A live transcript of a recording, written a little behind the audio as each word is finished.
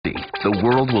the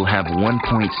world will have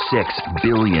 1.6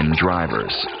 billion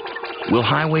drivers. Will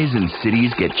highways and cities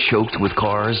get choked with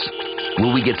cars?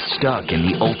 Will we get stuck in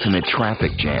the ultimate traffic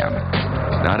jam?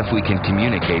 Not if we can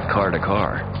communicate car to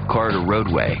car, car to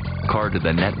roadway, car to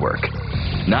the network.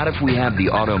 Not if we have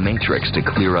the auto matrix to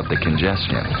clear up the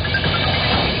congestion.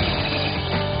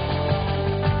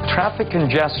 Traffic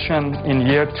congestion in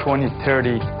year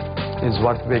 2030 is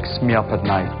what wakes me up at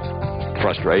night.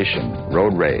 Frustration,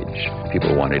 road rage,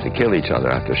 people wanting to kill each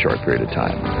other after a short period of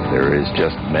time. There is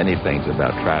just many things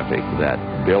about traffic that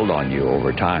build on you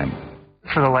over time.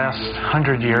 For the last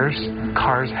 100 years,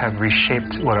 cars have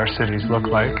reshaped what our cities look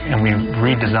like, and we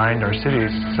redesigned our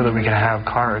cities so that we can have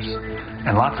cars,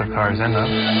 and lots of cars in them.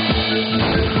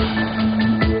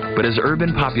 But as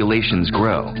urban populations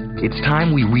grow, it's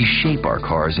time we reshape our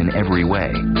cars in every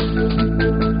way.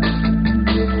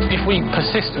 If we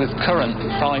persist with current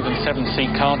 5- and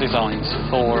 7-seat car designs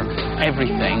for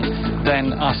everything,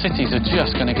 then our cities are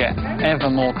just going to get ever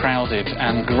more crowded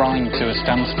and grind to a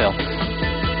standstill.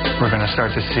 We're going to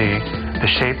start to see the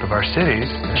shape of our cities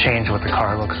change what the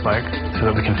car looks like so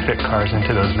that we can fit cars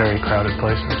into those very crowded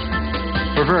places.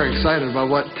 We're very excited about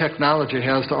what technology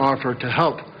has to offer to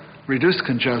help reduce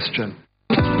congestion.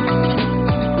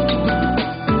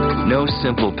 No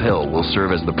simple pill will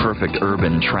serve as the perfect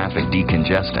urban traffic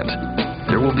decongestant.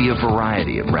 There will be a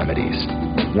variety of remedies,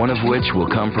 one of which will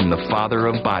come from the father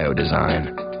of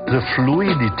biodesign, the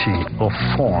fluidity of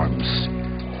forms.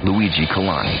 Luigi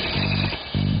Colani.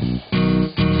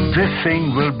 This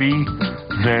thing will be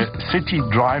the city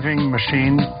driving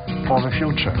machine for the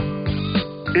future.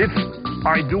 If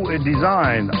I do a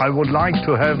design, I would like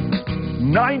to have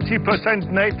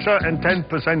 90% nature and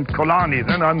 10% Colani,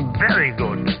 then I'm very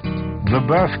good. The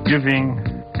birth-giving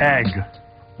egg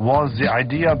was the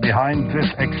idea behind this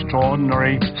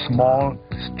extraordinary small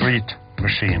street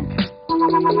machine.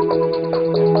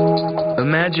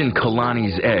 Imagine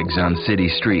Colani's eggs on city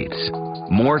streets.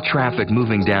 More traffic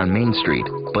moving down Main Street,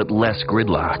 but less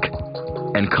gridlock.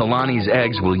 And Colani's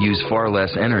eggs will use far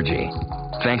less energy,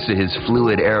 thanks to his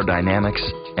fluid aerodynamics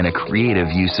and a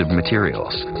creative use of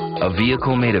materials. A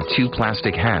vehicle made of 2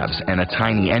 plastic halves and a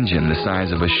tiny engine the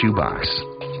size of a shoebox.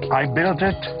 I built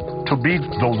it to beat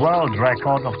the world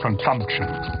record of consumption.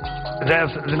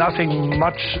 There's nothing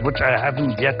much which I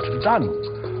haven't yet done.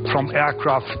 From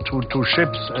aircraft to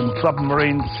ships and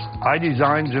submarines, I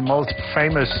designed the most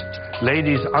famous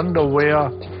ladies'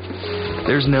 underwear.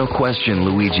 There's no question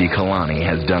Luigi Colani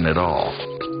has done it all,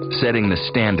 setting the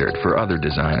standard for other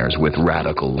designers with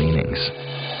radical leanings.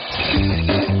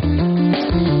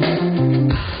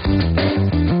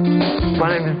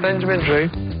 My name is Benjamin Drew,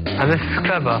 and this is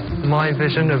Clever, my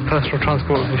vision of personal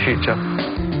transport of the future.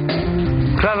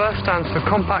 Clever stands for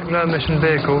Compact Low Emission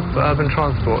Vehicle for Urban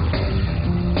Transport.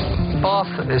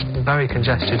 Bath is very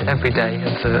congested every day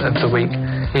of the week,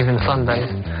 even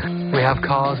Sundays. We have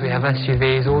cars, we have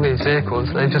SUVs, all these vehicles,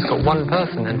 they've just got one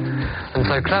person in. And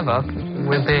so Clever,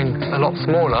 we're being a lot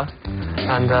smaller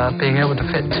and being able to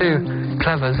fit 2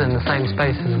 Clevers in the same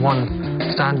space as one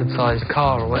standard-sized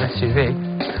car or SUV,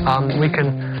 we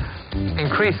can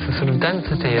increase the sort of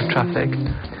density of traffic,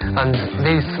 and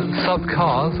these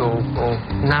sub-cars or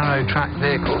narrow-track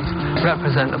vehicles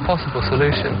represent a possible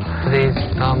solution to these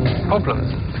problems.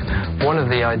 One of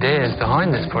the ideas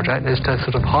behind this project is to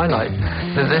sort of highlight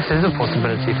that this is a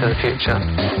possibility for the future.